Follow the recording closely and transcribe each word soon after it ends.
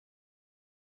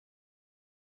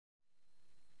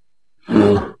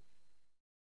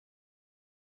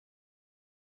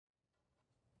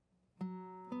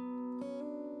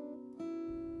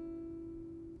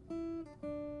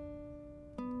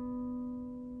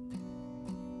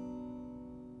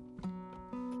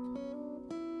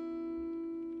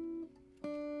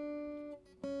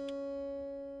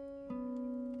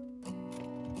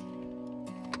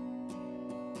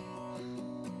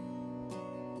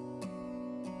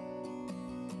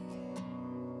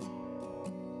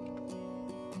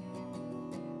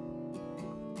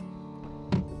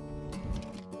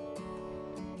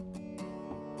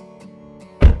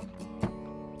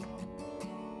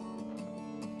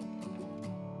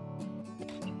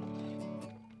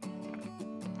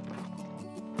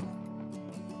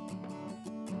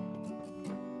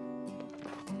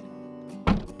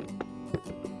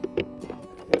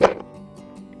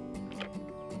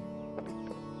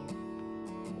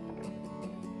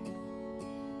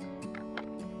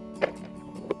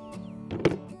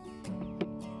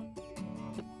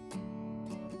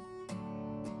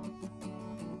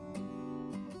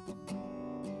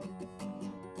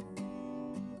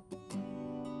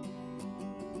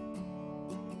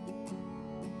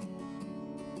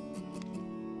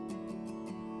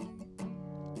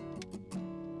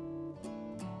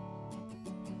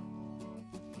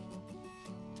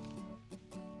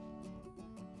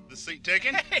Seat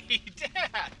taken? Hey,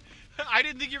 Dad! I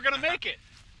didn't think you were going to make it.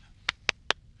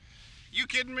 You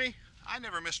kidding me? I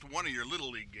never missed one of your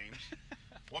Little League games.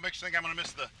 What makes you think I'm going to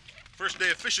miss the first day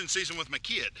of fishing season with my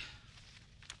kid?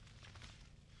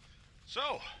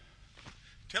 So,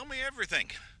 tell me everything.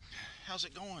 How's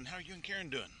it going? How are you and Karen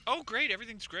doing? Oh, great.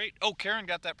 Everything's great. Oh, Karen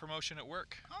got that promotion at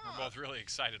work. Ah. We're both really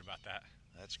excited about that.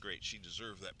 That's great. She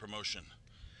deserved that promotion.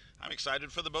 I'm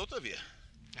excited for the both of you.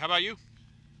 How about you?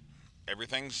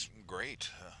 Everything's great.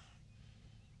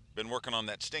 Been working on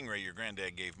that Stingray your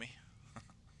granddad gave me.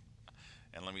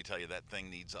 And let me tell you, that thing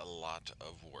needs a lot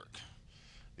of work.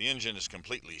 The engine is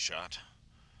completely shot.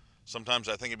 Sometimes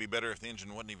I think it'd be better if the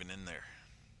engine wasn't even in there.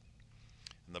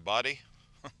 And the body,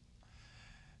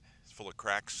 it's full of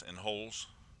cracks and holes.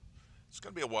 It's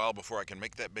going to be a while before I can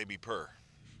make that baby purr.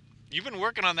 You've been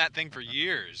working on that thing for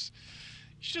years.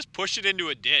 You should just push it into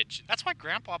a ditch. That's why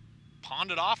Grandpa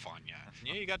pawned it off on you.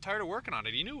 Yeah, you got tired of working on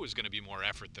it. He knew it was going to be more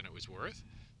effort than it was worth.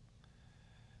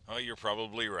 Oh, you're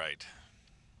probably right.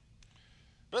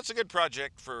 But it's a good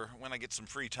project for when I get some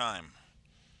free time.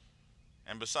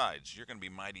 And besides, you're going to be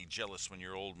mighty jealous when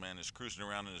your old man is cruising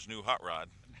around in his new hot rod.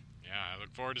 Yeah, I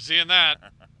look forward to seeing that.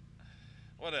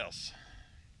 What else?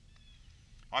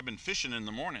 I've been fishing in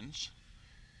the mornings.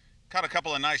 Caught a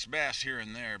couple of nice bass here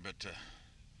and there, but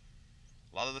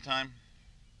a lot of the time,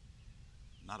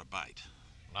 not a bite.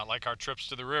 Not like our trips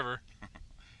to the river.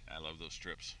 I love those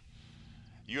trips.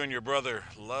 You and your brother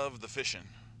love the fishing.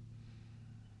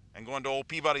 And going to old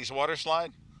Peabody's water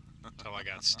slide? Until I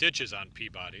got stitches on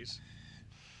Peabody's.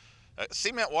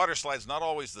 Cement water slide's not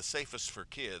always the safest for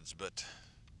kids, but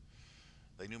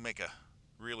they do make a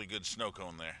really good snow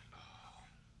cone there.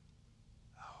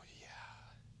 Oh, yeah.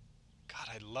 God,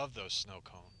 I love those snow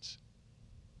cones.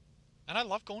 And I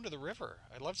love going to the river.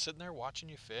 I love sitting there watching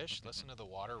you fish, listening to the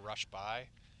water rush by.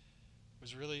 It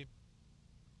was really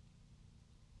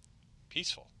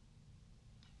peaceful.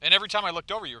 And every time I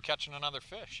looked over, you were catching another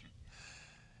fish.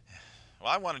 Well,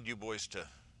 I wanted you boys to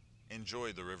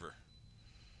enjoy the river.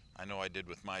 I know I did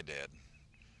with my dad.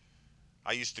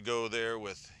 I used to go there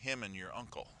with him and your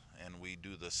uncle, and we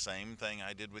do the same thing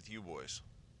I did with you boys.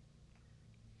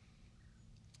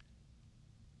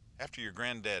 After your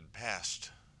granddad passed,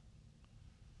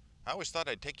 I always thought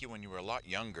I'd take you when you were a lot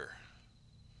younger.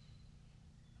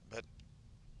 But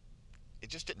it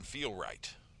just didn't feel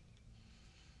right.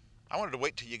 I wanted to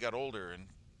wait till you got older and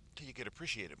till you could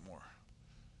appreciate it more.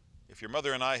 If your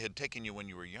mother and I had taken you when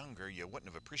you were younger, you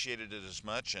wouldn't have appreciated it as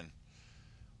much, and,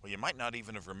 well, you might not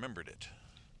even have remembered it.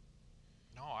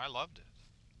 No, I loved it.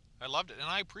 I loved it, and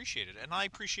I appreciated it. And I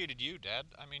appreciated you, Dad.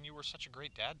 I mean, you were such a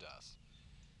great dad to us.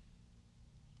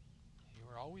 You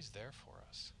were always there for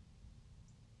us.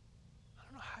 I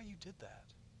don't know how you did that.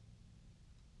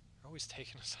 You're always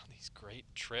taking us on these great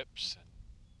trips and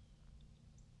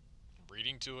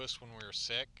reading to us when we were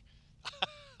sick.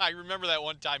 I remember that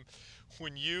one time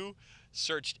when you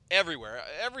searched everywhere,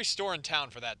 every store in town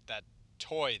for that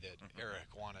toy that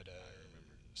Eric wanted,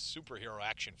 a superhero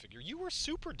action figure. You were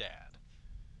Super Dad.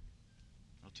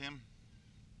 Well, Tim,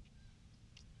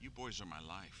 you boys are my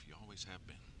life. You always have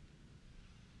been.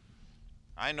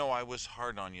 I know I was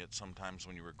hard on you at sometimes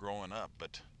when you were growing up,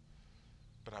 but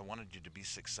I wanted you to be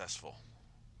successful.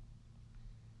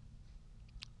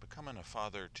 Becoming a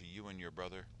father to you and your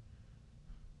brother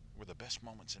were the best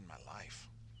moments in my life.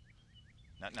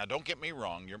 Now don't get me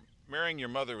wrong. Marrying your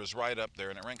mother was right up there,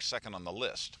 and it ranks second on the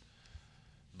list.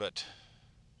 But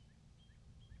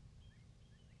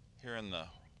hearing the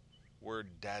word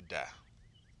Dada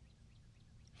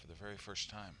for the very first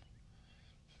time,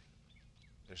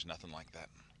 there's nothing like that.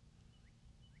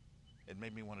 It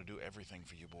made me want to do everything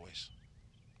for you boys.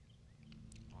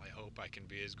 Well, I hope I can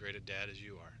be as great a dad as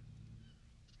you are.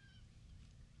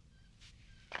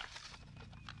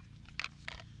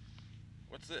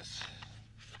 What's this?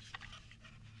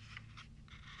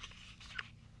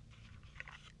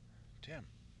 Tim.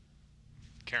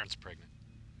 Karen's pregnant.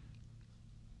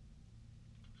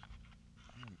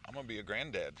 I'm gonna be a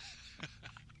granddad.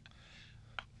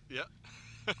 Yeah.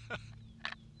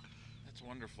 That's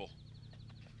wonderful.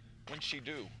 When's she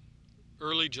due?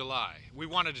 Early July. We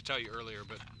wanted to tell you earlier,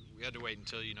 but we had to wait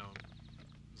until, it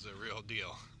was a real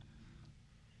deal.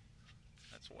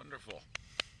 That's wonderful.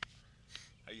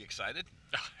 Are you excited?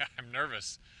 I'm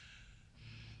nervous.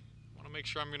 I want to make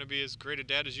sure I'm going to be as great a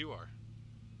dad as you are.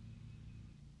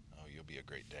 Oh, you'll be a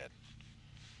great dad.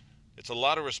 It's a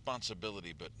lot of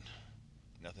responsibility, but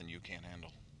nothing you can't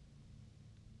handle.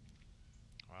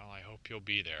 Well, I hope you'll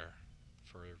be there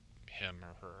for him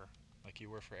or her, like you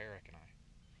were for Eric and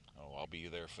I. Oh, I'll be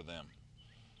there for them,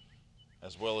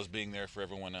 as well as being there for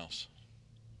everyone else.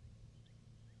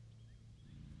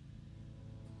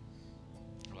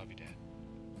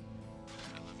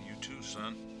 too,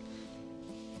 son.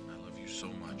 I love you so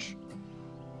much.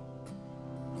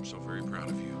 I'm so very proud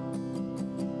of you.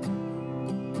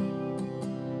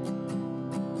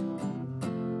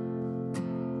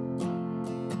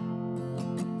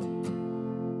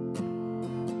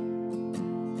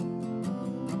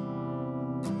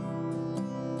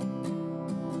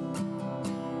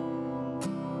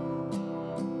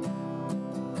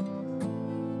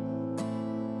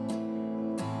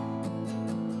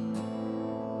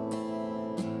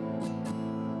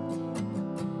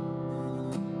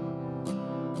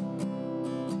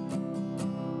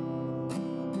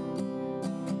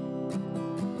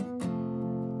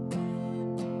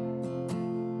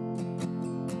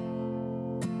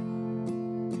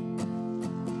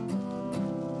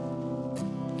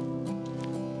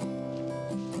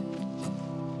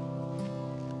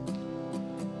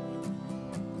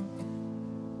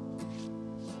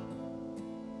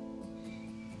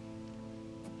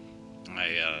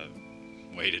 I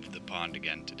waded to the pond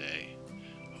again today,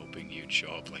 hoping you'd show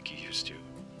up like you used to.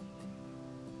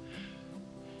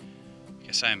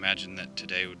 Guess I imagined that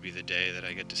today would be the day that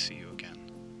I get to see you again.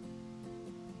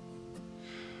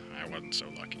 I wasn't so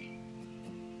lucky.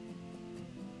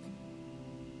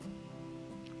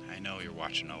 I know you're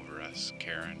watching over us,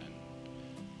 Karen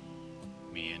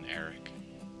and me and Eric,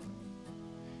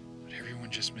 but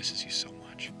everyone just misses you so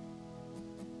much.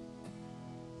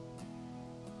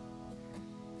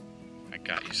 I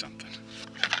got you something.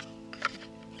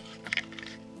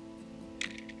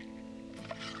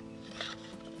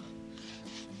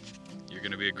 You're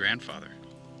gonna be a grandfather.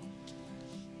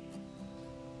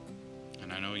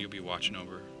 And I know you'll be watching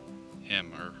over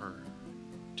him or her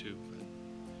too, but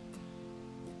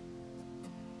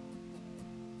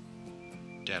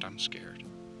Dad, I'm scared.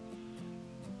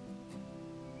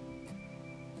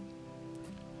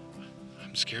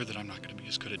 I'm scared that I'm not gonna be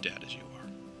as good a dad as you are.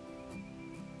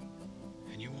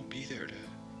 You won't be there to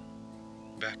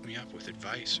back me up with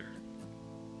advice or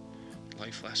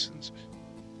life lessons.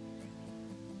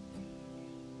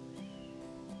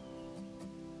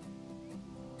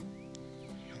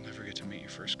 You'll never get to meet your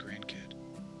first grandkid.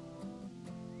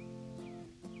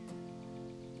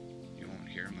 You won't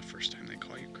hear him the first time they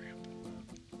call you Grandpa.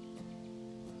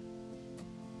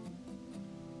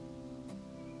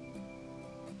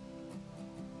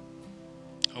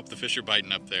 Hope the fish are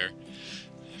biting up there.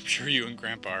 I'm sure you and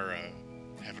Grandpa are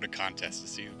having a contest to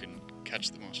see who can catch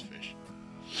the most fish.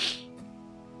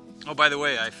 Oh, by the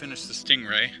way, I finished the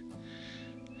Stingray.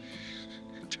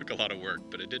 It took a lot of work,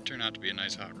 but it did turn out to be a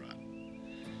nice hot rod.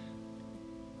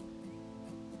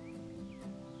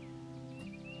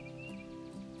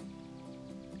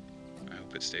 I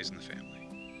hope it stays in the family.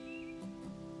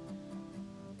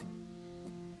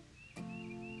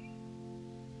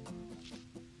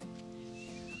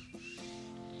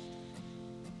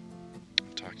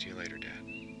 Talk to you later, Dad.